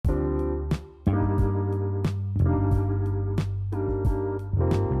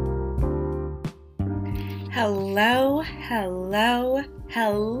Hello, hello,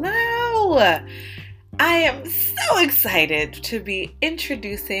 hello. I am so excited to be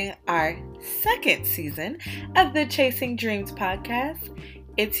introducing our second season of the Chasing Dreams podcast.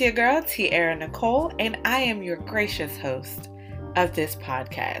 It's your girl, Tiara Nicole, and I am your gracious host of this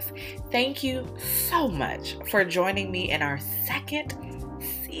podcast. Thank you so much for joining me in our second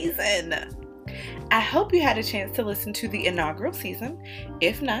season. I hope you had a chance to listen to the inaugural season.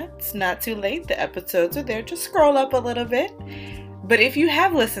 If not, it's not too late. The episodes are there. Just scroll up a little bit. But if you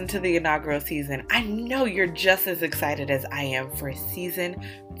have listened to the inaugural season, I know you're just as excited as I am for season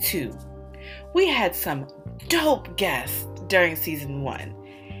 2. We had some dope guests during season 1.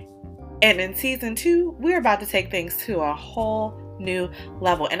 And in season 2, we're about to take things to a whole new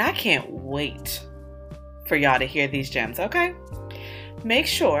level. And I can't wait for y'all to hear these gems, okay? Make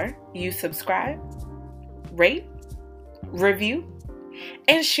sure you subscribe, rate, review,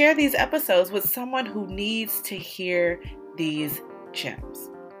 and share these episodes with someone who needs to hear these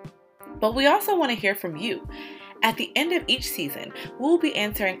gems. But we also want to hear from you. At the end of each season, we'll be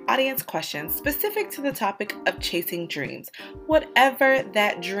answering audience questions specific to the topic of chasing dreams, whatever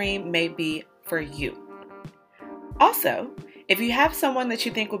that dream may be for you. Also, if you have someone that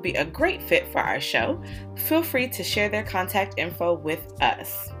you think would be a great fit for our show, feel free to share their contact info with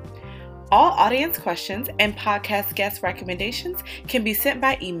us. All audience questions and podcast guest recommendations can be sent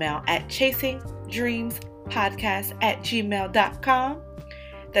by email at chasingdreamspodcast@gmail.com.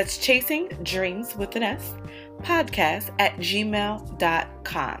 That's chasing dreams with an S,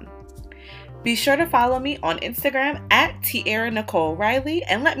 podcast@gmail.com. Be sure to follow me on Instagram at Tiara Nicole Riley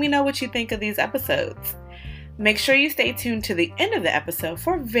and let me know what you think of these episodes. Make sure you stay tuned to the end of the episode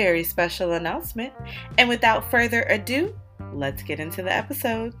for a very special announcement. And without further ado, let's get into the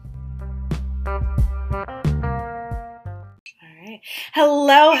episode.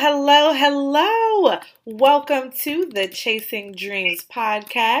 Hello, hello, hello. Welcome to the Chasing Dreams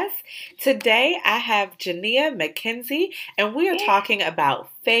podcast. Today I have Jania McKenzie and we are talking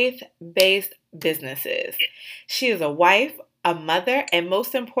about faith-based businesses. She is a wife, a mother, and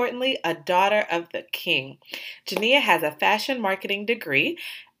most importantly, a daughter of the King. Jania has a fashion marketing degree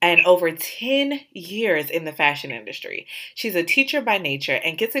and over 10 years in the fashion industry. She's a teacher by nature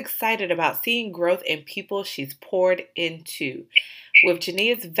and gets excited about seeing growth in people she's poured into. With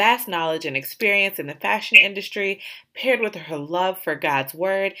Jania's vast knowledge and experience in the fashion industry, paired with her love for God's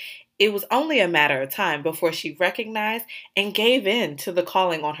Word, it was only a matter of time before she recognized and gave in to the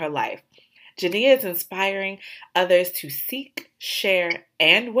calling on her life. Jania is inspiring others to seek, share,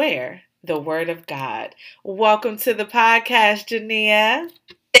 and wear the Word of God. Welcome to the podcast, Jania.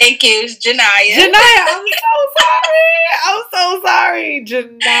 Thank you, Janaya. Janaya, I'm so sorry.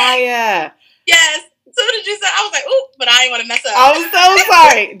 Janaya. Yes. As soon as you said, I was like, ooh, but I didn't want to mess up. I'm so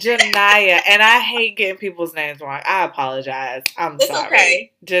sorry. Janaya. And I hate getting people's names wrong. I apologize. It's sorry.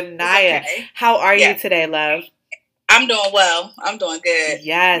 Okay. Janaya. Okay. How are you today, love? I'm doing well. I'm doing good.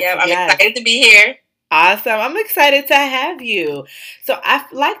 Yes. I'm excited to be here. Awesome. I'm excited to have you. So I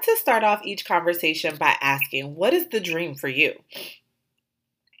like to start off each conversation by asking, what is the dream for you?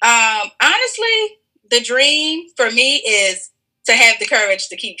 Honestly, the dream for me is to have the courage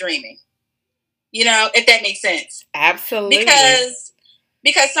to keep dreaming. You know, if that makes sense. Absolutely.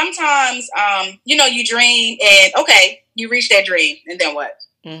 Because sometimes, you dream and okay, you reach that dream and then what?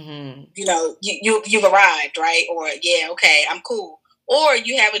 Mm-hmm. You know, you've arrived, right? Or yeah, okay, I'm cool. Or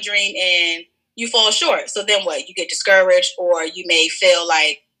you have a dream and you fall short. So then what? You get discouraged or you may feel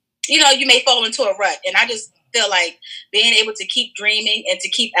like, you may fall into a rut. And I just feel like being able to keep dreaming and to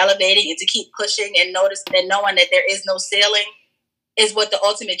keep elevating and to keep pushing and knowing that there is no ceiling is what the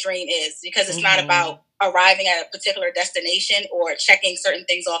ultimate dream is, because it's not about arriving at a particular destination or checking certain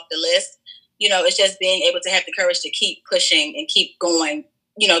things off the list. It's just being able to have the courage to keep pushing and keep going,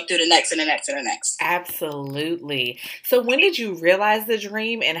 through the next and the next and the next. Absolutely. So when did you realize the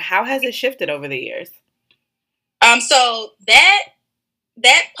dream and how has it shifted over the years? So that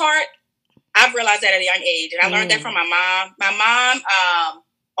part, I've realized that at a young age, and I learned that from my mom. My mom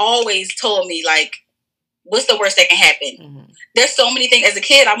always told me, like, what's the worst that can happen? Mm-hmm. There's so many things. As a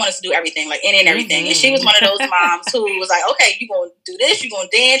kid, I wanted to do everything, like any and everything. And she was one of those moms who was like, okay, you're going to do this, you're going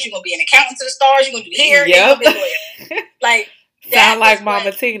to dance, you're going to be an accountant to the stars, you're going to do hair, and you're going to be a lawyer. Like, sound like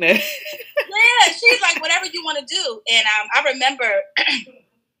Mama Tina. Yeah, she's like, whatever you want to do. And I remember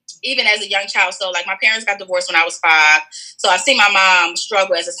even as a young child, so like my parents got divorced when I was 5. So I see my mom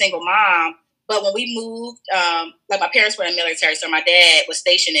struggle as a single mom. But when we moved, like my parents were in the military, so my dad was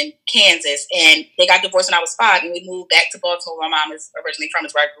stationed in Kansas, and they got divorced when I was 5, and we moved back to Baltimore, where my mom is originally from,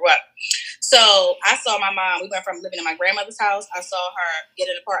 is where I grew up. So I saw my mom, we went from living in my grandmother's house, I saw her get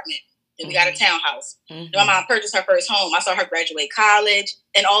an apartment and we got a townhouse. Mm-hmm. My mom purchased her first home. I saw her graduate college,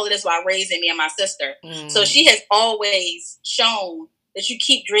 and all of this while raising me and my sister. So she has always shown that you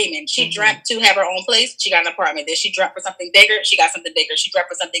keep dreaming. She dreamt to have her own place. She got an apartment. Then she dreamt for something bigger. She got something bigger. She dreamt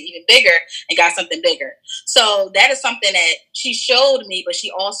for something even bigger and got something bigger. So that is something that she showed me, but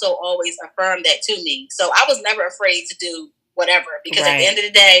she also always affirmed that to me. So I was never afraid to do whatever, because at the end of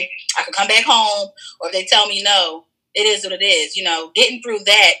the day, I could come back home, or if they tell me no, it is what it is. You know, getting through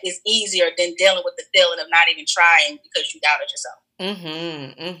that is easier than dealing with the feeling of not even trying because you doubted yourself.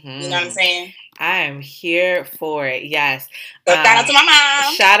 You know what I'm saying? I am here for it. Yes. So shout out to my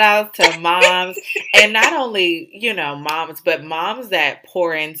mom. Shout out to moms. And not only, you know, moms, but moms that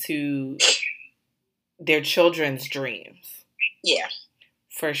pour into their children's dreams. Yeah.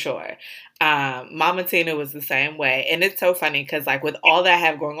 For sure. Mama Tina was the same way. And it's so funny because, like, with all that I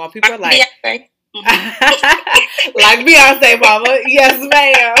have going on, people are like, like Beyonce, mama. Yes,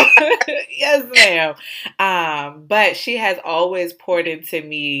 ma'am. Yes, ma'am. But she has always poured into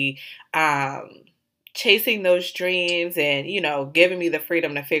me, chasing those dreams and, you know, giving me the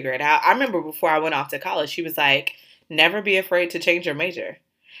freedom to figure it out. I remember before I went off to college, she was like, never be afraid to change your major.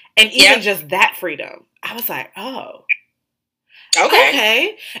 And even just that freedom, I was like, oh,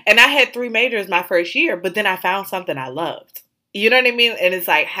 okay. And I had 3 majors my first year, but then I found something I loved. You know what I mean? And it's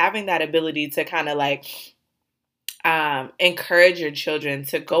like having that ability to kind of like encourage your children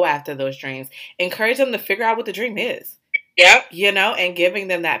to go after those dreams, encourage them to figure out what the dream is. Yeah. You know, and giving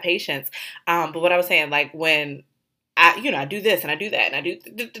them that patience. But what I was saying, like when I do this and I do that and I do,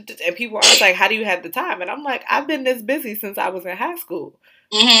 and people are always like, how do you have the time? And I'm like, I've been this busy since I was in high school.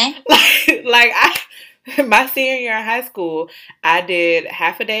 My senior year in high school, I did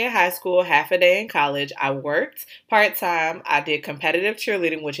half a day in high school, half a day in college. I worked part-time. I did competitive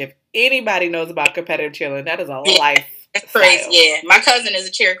cheerleading, which if anybody knows about competitive cheerleading, that is a life. That's crazy. Yeah. My cousin is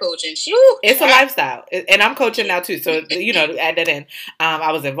a cheer coach, and it's a lifestyle. And I'm coaching now too. So, you know, add that in.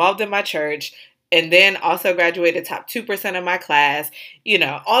 I was involved in my church, and then also graduated top 2% of my class, you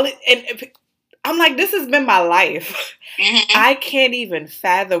know, and I'm like, this has been my life. I can't even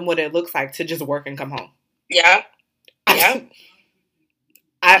fathom what it looks like to just work and come home. Yeah. Yeah.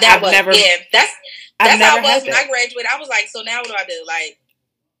 I've never that's how it was when I graduated. I was like, so now what do I do? Like,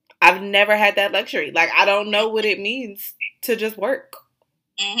 I've never had that luxury. Like, I don't know what it means to just work.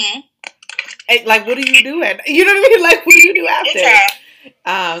 Like, what do you do? You know what I mean? Like, what do you do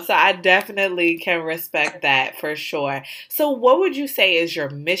after? So I definitely can respect that for sure. So what would you say is your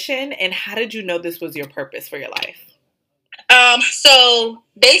mission, and how did you know this was your purpose for your life? So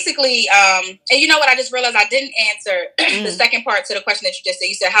basically, and you know what, I just realized I didn't answer the second part to the question that you just said.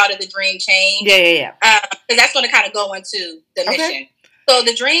 You said, how did the dream change? Yeah. Because that's going to kind of go into the mission. So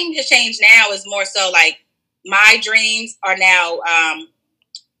the dream has changed now is more so like my dreams are now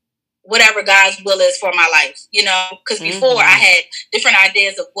whatever God's will is for my life, you know, because before I had different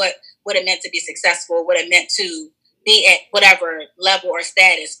ideas of what it meant to be successful, what it meant to be at whatever level or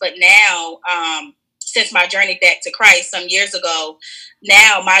status. But now, since my journey back to Christ some years ago,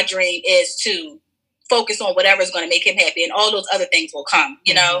 now my dream is to focus on whatever is going to make him happy, and all those other things will come,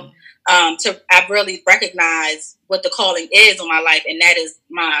 you know. I really recognize what the calling is on my life, and that is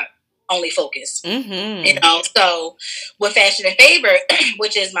my only focus. You know, so with Fashion and Favor,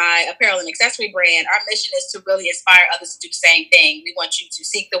 which is my apparel and accessory brand, our mission is to really inspire others to do the same thing. We want you to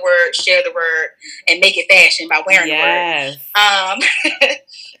seek the word, share the word, and make it fashion by wearing the word.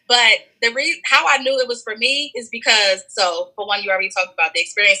 But the reason how I knew it was for me is because, so for one, you already talked about the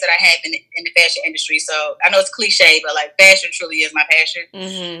experience that I had in the fashion industry. So I know it's cliche, but like fashion truly is my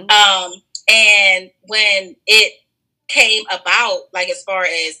passion. And when it came about, like as far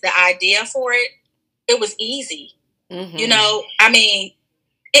as the idea for it, it was easy. You know, I mean,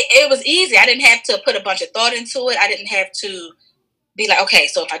 it was easy. I didn't have to put a bunch of thought into it. I didn't have to be like, okay,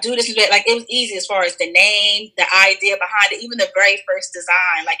 so if I do this, like it was easy as far as the name, the idea behind it, even the very first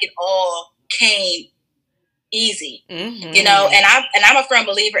design, like it all came easy, you know. And I'm a firm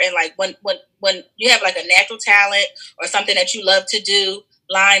believer in like when you have like a natural talent or something that you love to do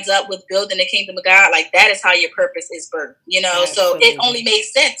lines up with building the kingdom of God, like that is how your purpose is birthed, you know. Absolutely. So it only made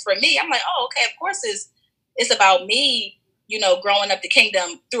sense for me. I'm like, oh, okay, of course it's about me, you know, growing up the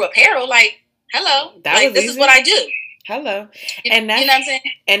kingdom through apparel. Like, hello, like this is what I do. Hello. And that's, you know what I'm saying?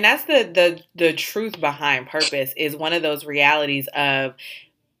 And that's the truth behind purpose, is one of those realities of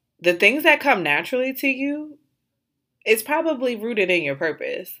the things that come naturally to you is probably rooted in your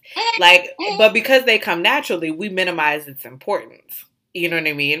purpose. Like, but because they come naturally, we minimize its importance. You know what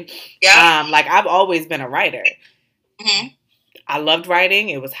I mean? Yeah. Like I've always been a writer. I loved writing.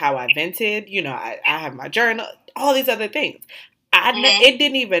 It was how I vented. You know, I have my journal, all these other things. It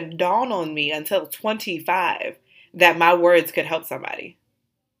didn't even dawn on me until 25 that my words could help somebody.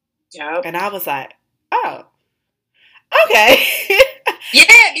 Yep. And I was like, oh, okay.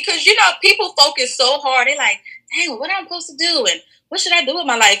 Yeah, because people focus so hard. They're like, dang, what am I supposed to do? And what should I do with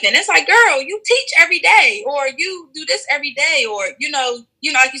my life? And it's like, girl, you teach every day, or you do this every day, or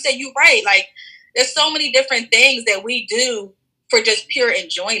like you said, you write. Like, there's so many different things that we do for just pure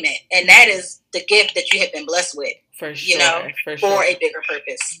enjoyment, and that is the gift that you have been blessed with. For sure. For a bigger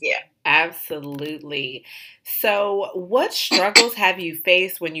purpose. Yeah. Absolutely. So, what struggles have you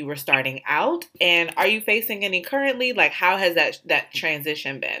faced when you were starting out, and are you facing any currently? Like, how has that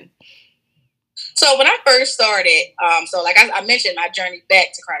transition been? So when I first started, so like I mentioned, my journey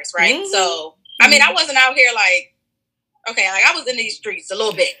back to Christ, right? Mm-hmm. So I mean, I wasn't out here like, okay, like I was in these streets a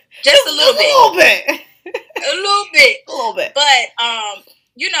little bit, just a little bit. But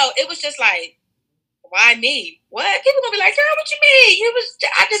it was just like, why me? What? People gonna be like, girl, what you mean?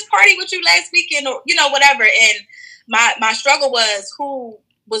 I just partied with you last weekend, or whatever. And my struggle was who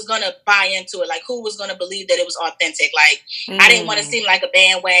was gonna buy into it, like who was gonna believe that it was authentic. Like I didn't want to seem like a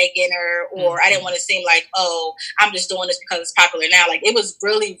bandwagoner, or I didn't want to seem like, oh, I'm just doing this because it's popular now. Like it was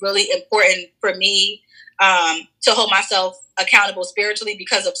really, really important for me to hold myself accountable spiritually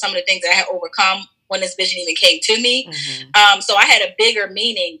because of some of the things that I had overcome when this vision even came to me. So I had a bigger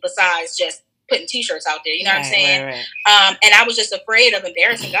meaning besides just putting t-shirts out there, you know what I'm saying? Right. And I was just afraid of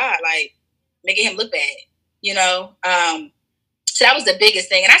embarrassing God, like making him look bad, so that was the biggest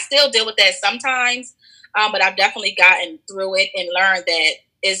thing. And I still deal with that sometimes, but I've definitely gotten through it and learned that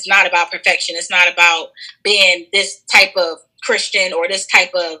it's not about perfection. It's not about being this type of Christian or this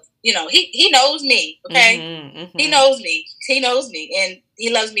type of, he knows me, okay? He knows me, and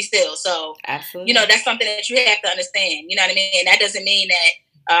he loves me still. So, absolutely. That's something that you have to understand, you know what I mean? And that doesn't mean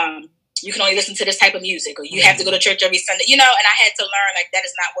that you can only listen to this type of music, or you have to go to church every Sunday, and I had to learn, like, that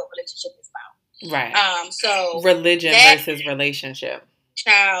is not what relationship is about. Right. So religion versus relationship.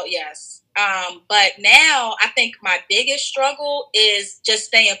 Child, yes. But now I think my biggest struggle is just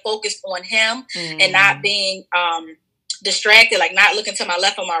staying focused on him and not being distracted, like not looking to my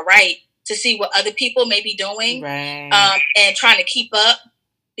left or my right to see what other people may be doing, right. And trying to keep up,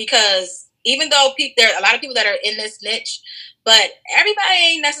 because even though there are a lot of people that are in this niche, but everybody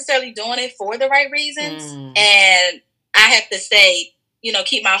ain't necessarily doing it for the right reasons. And I have to stay,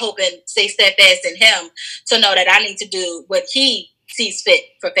 keep my hope and stay steadfast in him to know that I need to do what he sees fit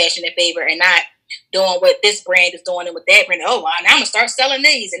for fashion and favor, and not doing what this brand is doing and what that brand. Oh, wow, now I'm going to start selling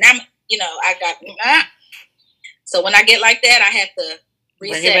these. And I got, so when I get like that, I have to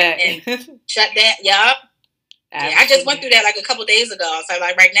reset and shut down. Yup. Yeah, I just went through that like a couple days ago. So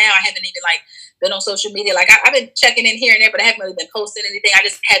like right now, I haven't even like been on social media. Like I've been checking in here and there, but I haven't really been posting anything. I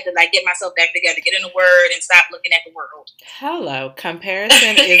just had to like get myself back together, get in the word, and stop looking at the world. Hello,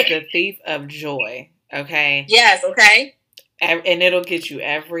 comparison is the thief of joy. Okay. Yes. Okay. And it'll get you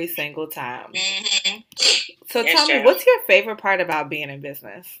every single time. So tell me, what's your favorite part about being in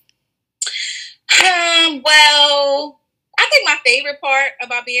business? Well, I think my favorite part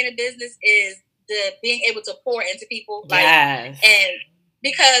about being in business is being able to pour into people, like, yes. And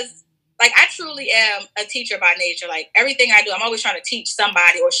because like I truly am a teacher by nature. Like everything I do, I'm always trying to teach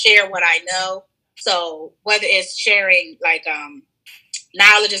somebody or share what I know. So whether it's sharing like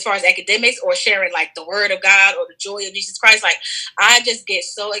knowledge as far as academics, or sharing like the word of God or the joy of Jesus Christ, like I just get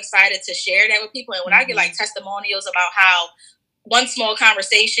so excited to share that with people. And when I get like testimonials about how one small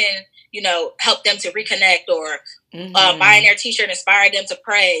conversation, help them to reconnect, or buying their t-shirt inspired them to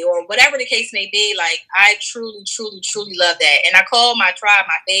pray, or whatever the case may be. Like I truly, truly, truly love that. And I call my tribe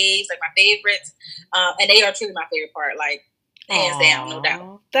my faves, like my favorites. And they are truly my favorite part, like hands down, no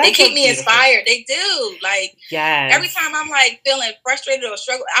doubt. They keep me inspired. They do. Like every time I'm like feeling frustrated or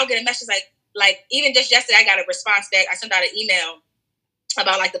struggle, I'll get a message like even just yesterday, I got a response back. I sent out an email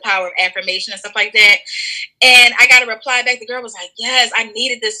about like the power of affirmation and stuff like that. And I got a reply back. The girl was like, yes, I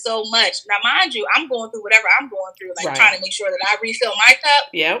needed this so much. Now, mind you, I'm going through whatever I'm going through, like trying to make sure that I refill my cup.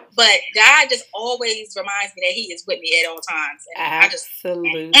 Yep. But God just always reminds me that he is with me at all times. And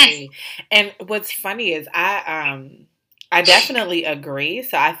absolutely. And what's funny is I definitely agree.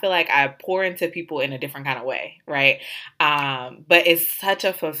 So I feel like I pour into people in a different kind of way, right? But it's such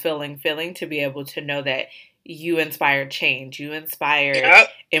a fulfilling feeling to be able to know that you inspired change, you inspired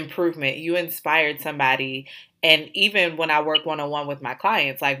improvement, you inspired somebody. And even when I work one-on-one with my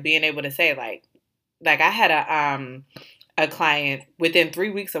clients, like being able to say like I had a client within 3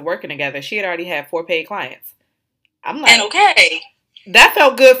 weeks of working together, she had already had 4 paid clients. I'm like, and okay. that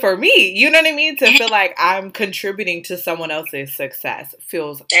felt good for me. You know what I mean? To feel like I'm contributing to someone else's success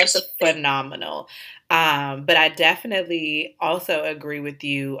feels Absolutely. phenomenal. But I definitely also agree with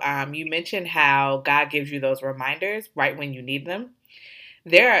you. You mentioned how God gives you those reminders right when you need them.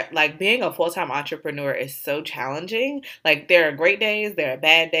 There are, like, being a full-time entrepreneur is so challenging. Like, there are great days, there are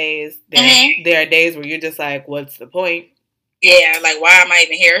bad days, there are days where you're just like, what's the point? Yeah, like, why am I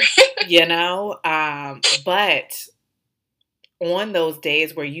even here? You know? But on those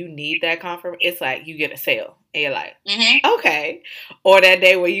days where you need that confirmation, it's like you get a sale. And you're like, okay. Or that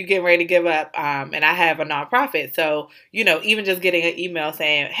day where you get ready to give up. And I have a nonprofit. So, you know, even just getting an email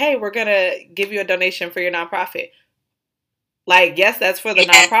saying, hey, we're going to give you a donation for your nonprofit. Like, yes, that's for the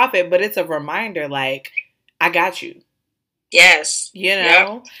nonprofit, but it's a reminder, like, I got you. Yes. You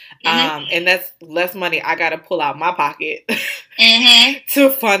know? Yep. And that's less money I got to pull out my pocket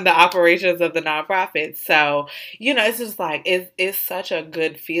to fund the operations of the nonprofit. So, you know, it's just like, it's such a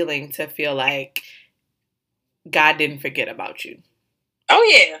good feeling to feel like God didn't forget about you. Oh,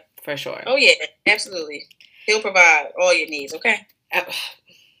 yeah. For sure. Oh, yeah. Absolutely. He'll provide all your needs, okay?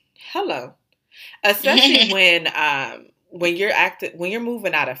 Hello. Especially when you're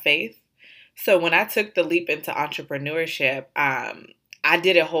moving out of faith. So when I took the leap into entrepreneurship, I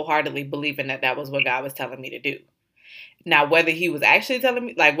did it wholeheartedly, believing that was what God was telling me to do. Now, whether he was actually telling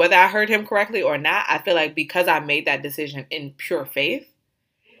me, like, whether I heard him correctly or not, I feel like because I made that decision in pure faith,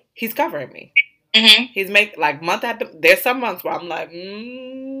 he's covering me. He's making, like, month after, there's some months where I'm like,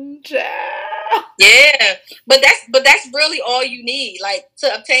 yeah, but that's really all you need. Like,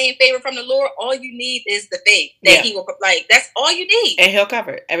 to obtain favor from the Lord, all you need is the faith that he will, like, that's all you need. And he'll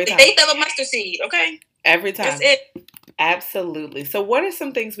cover it every time. The faith of a mustard seed, okay? Every time. That's it. Absolutely. So what are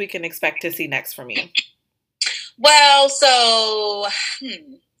some things we can expect to see next from you? Well, so,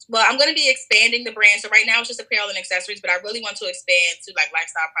 well, I'm going to be expanding the brand. So right now it's just apparel and accessories, but I really want to expand to, like,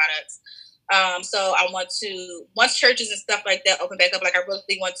 lifestyle products. So I want to, once churches and stuff like that open back up, like, I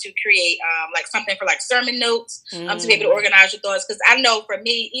really want to create, like, something for, like, sermon notes, to be able to organize your thoughts. Because I know for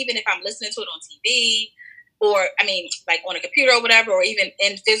me, even if I'm listening to it on TV or, I mean, like, on a computer or whatever, or even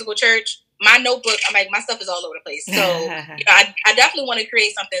in physical church, my notebook, I'm like, my stuff is all over the place. So, you know, I definitely want to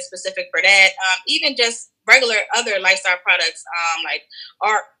create something specific for that. Even just regular other lifestyle products, like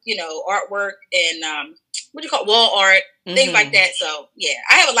art, you know, artwork and, what do you call it? Wall art, things like that. So yeah,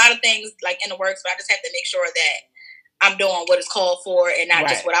 I have a lot of things like in the works, but I just have to make sure that I'm doing what it's called for and not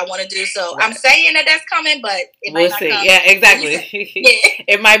just what I want to do. So I'm saying that that's coming, but it might not come. Yeah, exactly.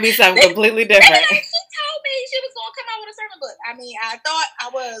 It might be something completely different. She told me she was going to come out with a sermon book. I mean, I thought I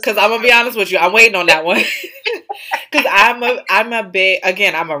was. Because I'm gonna be honest with you, I'm waiting on that one. Because I'm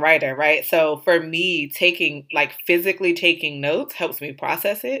a writer, right? So for me, physically taking notes helps me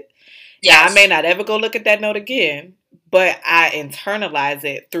process it. Yeah, I may not ever go look at that note again, but I internalize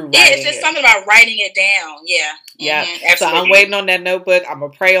it through writing. Yeah, it's just something about writing it down. Yeah. Yeah. So I'm waiting on that notebook. I'm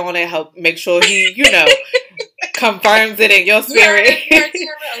going to pray on it, help make sure he, you know, confirms it in your spirit.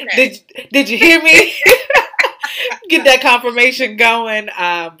 Okay. Did you hear me? Get that confirmation going.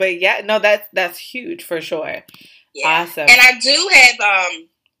 But yeah, no, that's huge for sure. Yeah. Awesome. And I do have,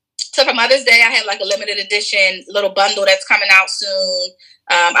 so for Mother's Day, I have like a limited edition little bundle that's coming out soon.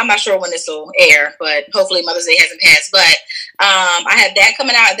 I'm not sure when this will air, but hopefully Mother's Day hasn't passed. But I have that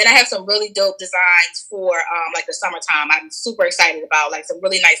coming out. And then I have some really dope designs for like the summertime. I'm super excited about, like, some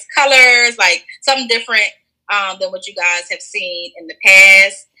really nice colors, like something different than what you guys have seen in the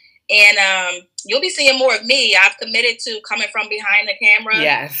past. And you'll be seeing more of me. I've committed to coming from behind the camera.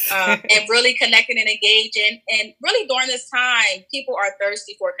 Yes. And really connecting and engaging. And really during this time, people are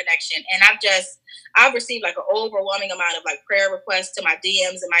thirsty for connection. And I've received like an overwhelming amount of like prayer requests to my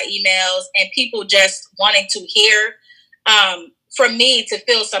DMs and my emails, and people just wanting to hear from me to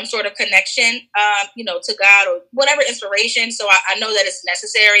feel some sort of connection, you know, to God or whatever inspiration. So I know that it's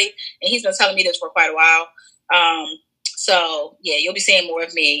necessary. And he's been telling me this for quite a while. So yeah, you'll be seeing more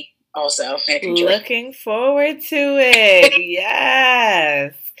of me also. Looking forward to it.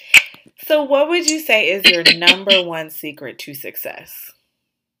 Yes. So what would you say is your number one secret to success?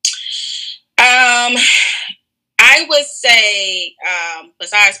 I would say,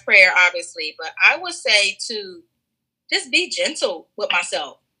 besides prayer, obviously, but I would say to just be gentle with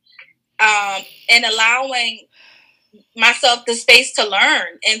myself, and allowing myself the space to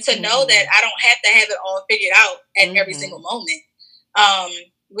learn and to know that I don't have to have it all figured out at every single moment.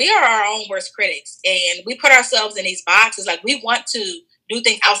 We are our own worst critics, and we put ourselves in these boxes. Like, we want to do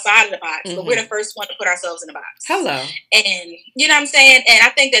things outside of the box, but we're the first one to put ourselves in the box. Hello. And you know what I'm saying? And I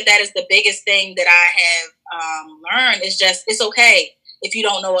think that is the biggest thing that I have learned is just, it's okay if you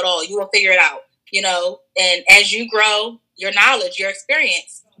don't know it all. You will figure it out, you know? And as you grow, your knowledge, your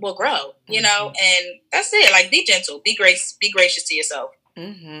experience will grow, you know, and that's it. Like, be gentle, be gracious to yourself.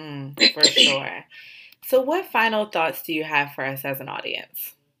 For sure. So what final thoughts do you have for us as an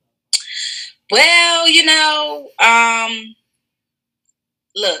audience? Well, you know,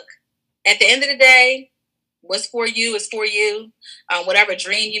 look, at the end of the day, what's for you is for you. Whatever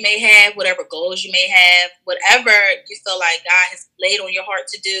dream you may have, whatever goals you may have, whatever you feel like God has laid on your heart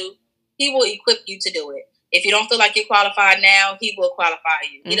to do, He will equip you to do it. If you don't feel like you're qualified now, He will qualify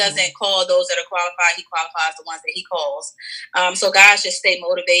you. He doesn't call those that are qualified. He qualifies the ones that He calls. So guys, just stay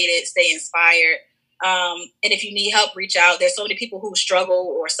motivated, stay inspired. And if you need help, reach out. There's so many people who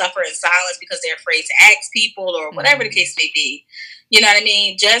struggle or suffer in silence because they're afraid to ask people or whatever the case may be. You know what I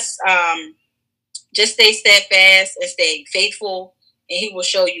mean? Just stay steadfast and stay faithful, and He will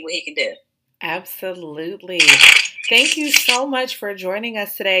show you what He can do. Absolutely. Thank you so much for joining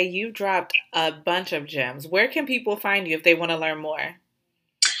us today. You dropped a bunch of gems. Where can people find you if they want to learn more?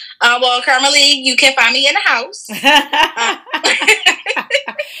 Well, currently you can find me in the house.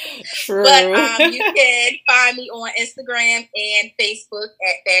 True. But you can find me on Instagram and Facebook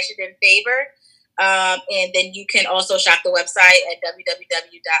at Fashion and Favor. And then you can also shop the website at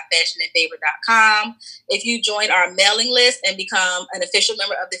www.fashionandfavor.com. If you join our mailing list and become an official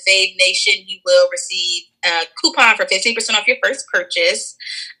member of the Fave Nation, you will receive a coupon for 15% off your first purchase.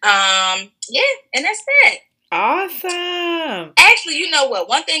 And that's that. Awesome. Actually, you know what?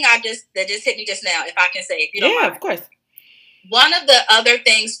 One thing that just hit me just now, if I can say, if you don't mind. Of course. One of the other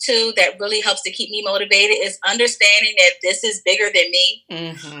things, too, that really helps to keep me motivated is understanding that this is bigger than me.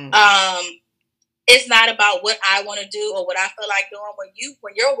 It's not about what I want to do or what I feel like doing.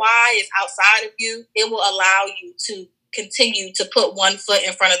 When your why is outside of you, it will allow you to continue to put one foot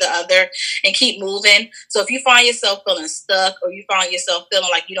in front of the other and keep moving. So if you find yourself feeling stuck or you find yourself feeling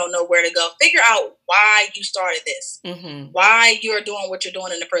like you don't know where to go, figure out why you started this, why you're doing what you're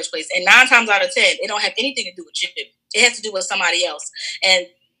doing in the first place. And 9 times out of 10, it don't have anything to do with you. It has to do with somebody else. And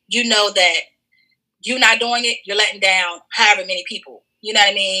you know that you're not doing it, you're letting down however many people. You know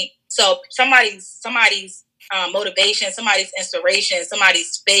what I mean? So somebody's motivation, somebody's inspiration,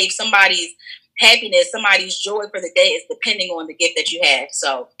 somebody's faith, somebody's happiness, somebody's joy for the day is depending on the gift that you have.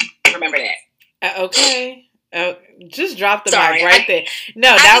 So remember that. Okay. Just drop the mic right there.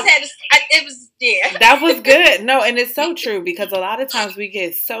 No, that was good. No, and it's so true because a lot of times we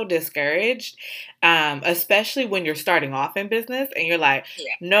get so discouraged, especially when you're starting off in business and you're like,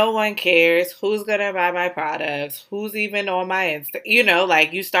 no one cares who's going to buy my products, who's even on my Insta. You know,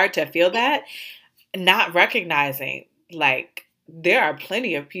 like you start to feel that, not recognizing like there are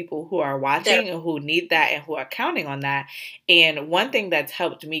plenty of people who are watching and who need that and who are counting on that. And one thing that's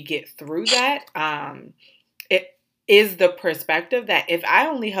helped me get through that, it is the perspective that if I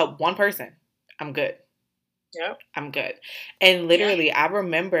only help one person, I'm good. Yeah, I'm good. And literally, I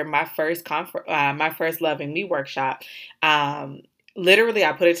remember my first Loving Me workshop. Literally,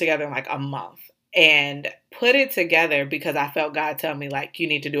 I put it together in like a month and put it together because I felt God tell me like, you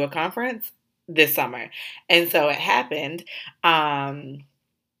need to do a conference this summer. And so it happened. And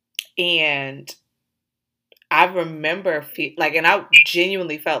I remember and I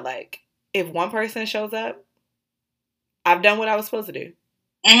genuinely felt like if one person shows up, I've done what I was supposed to do.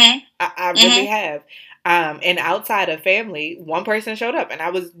 I really have. And outside of family, one person showed up and I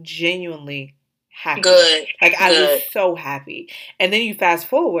was genuinely happy. Good. I was so happy. And then you fast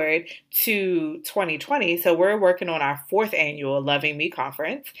forward to 2020. So we're working on our 4th annual Loving Me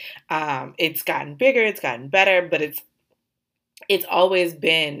conference. It's gotten bigger, it's gotten better, but it's always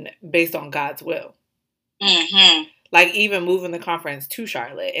been based on God's will. Like even moving the conference to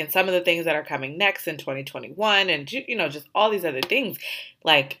Charlotte and some of the things that are coming next in 2021 and, you know, just all these other things.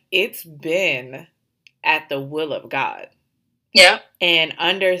 Like it's been at the will of God. Yeah. And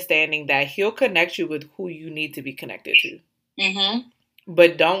understanding that He'll connect you with who you need to be connected to.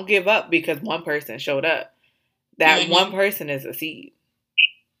 But don't give up because one person showed up. That one person is a seed.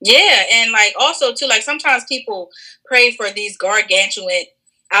 Yeah. And like also too, like sometimes people pray for these gargantuan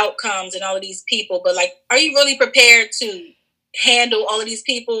outcomes and all of these people, but like, are you really prepared to handle all of these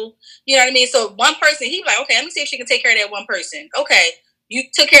people? You know what I mean? So one person, he's like, okay, let me see if she can take care of that one person. Okay, you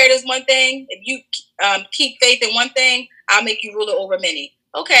took care of this one thing. If you keep faith in one thing, I'll make you ruler over many.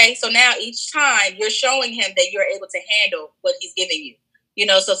 Okay, so now each time you're showing him that you're able to handle what he's giving you. You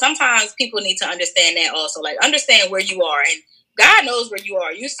know, so sometimes people need to understand that also. Like, understand where you are. And God knows where you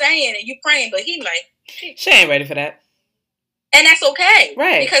are. You saying and you praying, but he like, she ain't ready for that. And that's okay.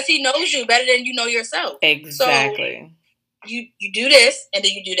 Right. Because he knows you better than you know yourself. Exactly. So you do this and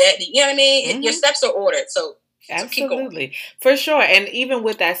then you do that. You know what I mean? Your steps are ordered. So So keep going. Absolutely. For sure. And even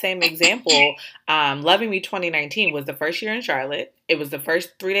with that same example, Loving Me 2019 was the first year in Charlotte. It was the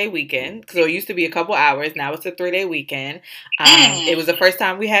first 3-day weekend. So it used to be a couple hours. Now it's a 3-day weekend. It was the first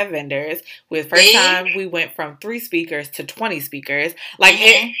time we had vendors. With first time we went from 3 speakers to 20 speakers. Like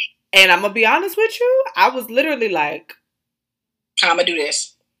it, and I'm going to be honest with you, I was literally like, I'm going to do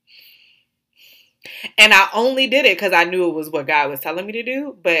this. And I only did it because I knew it was what God was telling me to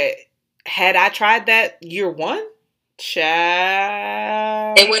do. But had I tried that year one,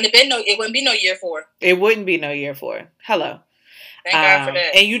 child, it wouldn't be no year 4. It wouldn't be no year 4. Hello. Thank God for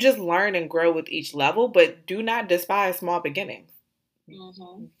that. And you just learn and grow with each level, but do not despise small beginnings.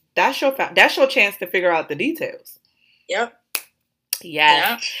 Mm-hmm. That's your chance to figure out the details. Yep. Yes.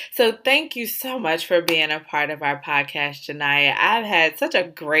 Yeah. So thank you so much for being a part of our podcast, Janiyah. I've had such a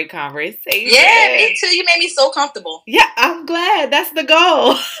great conversation. Yeah, me too. You made me so comfortable. Yeah, I'm glad. That's the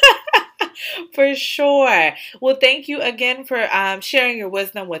goal. For sure. Well, thank you again for sharing your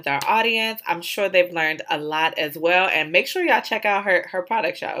wisdom with our audience. I'm sure they've learned a lot as well. And make sure y'all check out her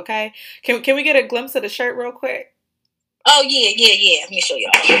product shop, okay? Can we get a glimpse of the shirt real quick? Oh, yeah. Let me show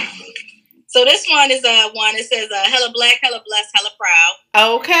y'all. So this one is one. It says hella black, hella blessed, hella proud.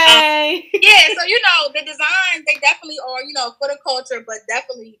 Okay. Yeah, so the designs, they definitely are, for the culture, but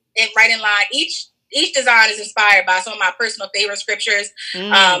definitely right in line. Each design is inspired by some of my personal favorite scriptures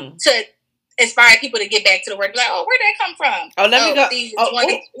to inspire people to get back to the word. Like, oh, where'd that come from? Oh, let me go.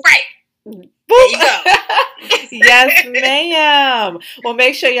 Right. Boop. There you go. Yes, ma'am. Well,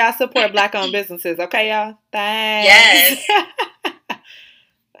 make sure y'all support Black-owned businesses, okay, y'all? Thanks. Yes.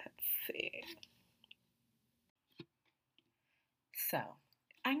 So,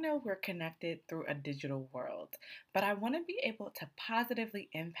 I know we're connected through a digital world, but I want to be able to positively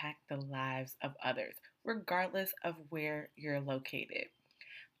impact the lives of others, regardless of where you're located.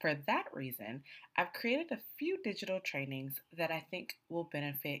 For that reason, I've created a few digital trainings that I think will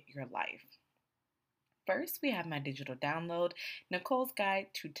benefit your life. First, we have my digital download, Nicole's Guide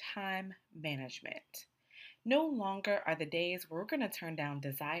to Time Management. No longer are the days where we're going to turn down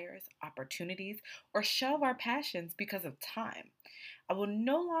desires, opportunities, or shelve our passions because of time. I will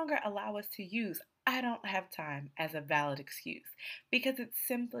no longer allow us to use "I don't have time" as a valid excuse because it's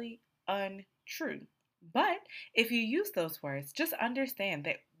simply untrue. But if you use those words, just understand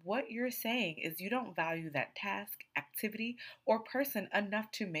that what you're saying is you don't value that task, activity, or person enough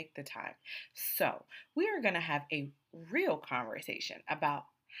to make the time. So we are going to have a real conversation about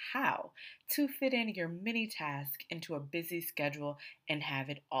how to fit in your mini task into a busy schedule and have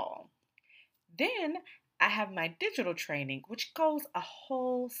it all. Then I have my digital training, which goes a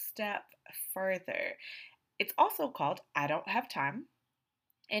whole step further. It's also called "I Don't Have Time."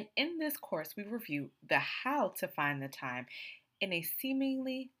 And in this course, we review the how to find the time in a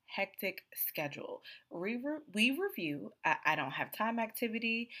seemingly hectic schedule. We review "I Don't Have Time"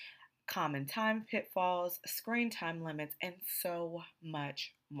 activity, common time pitfalls, screen time limits, and so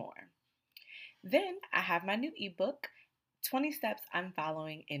much more. Then I have my new ebook, 20 Steps I'm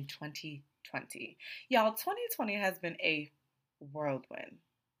Following in 2020. Y'all, 2020 has been a whirlwind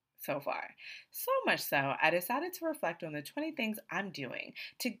so far. So much so, I decided to reflect on the 20 things I'm doing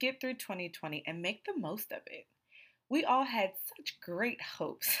to get through 2020 and make the most of it. We all had such great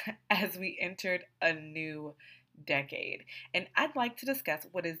hopes as we entered a new decade, and I'd like to discuss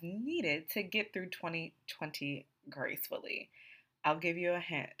what is needed to get through 2020 gracefully. I'll give you a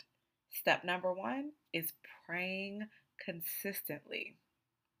hint. Step number 1 is praying consistently.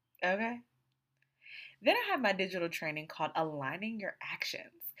 Okay? Then I have my digital training called Aligning Your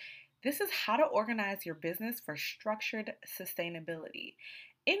Actions. This is how to organize your business for structured sustainability.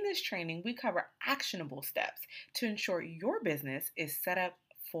 In this training, we cover actionable steps to ensure your business is set up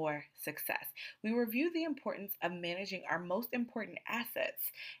for success. We review the importance of managing our most important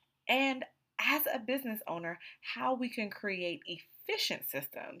assets and, as a business owner, how we can create efficient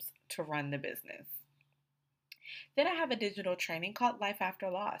systems to run the business. Then I have a digital training called Life After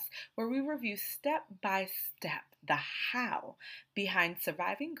Loss, where we review step by step the how behind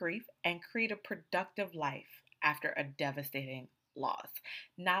surviving grief and create a productive life after a devastating loss.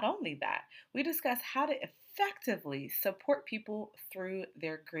 Not only that, we discuss how to effectively support people through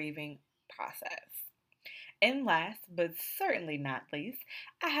their grieving process. And last, but certainly not least,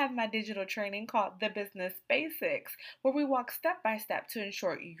 I have my digital training called The Business Basics, where we walk step by step to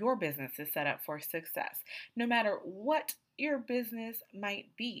ensure your business is set up for success. No matter what your business might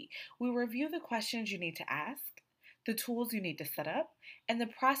be, we review the questions you need to ask, the tools you need to set up, and the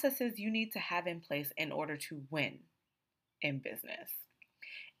processes you need to have in place in order to win in business.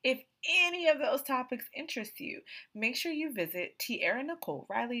 If any of those topics interest you, make sure you visit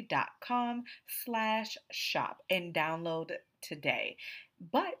tiaranicoleriley.com/shop and download today.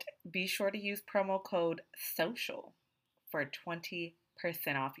 But be sure to use promo code SOCIAL for 20%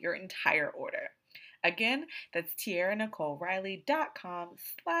 off your entire order. Again, that's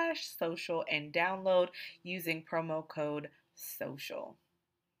tiaranicoleriley.com/social and download using promo code SOCIAL.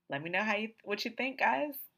 Let me know what you think, guys.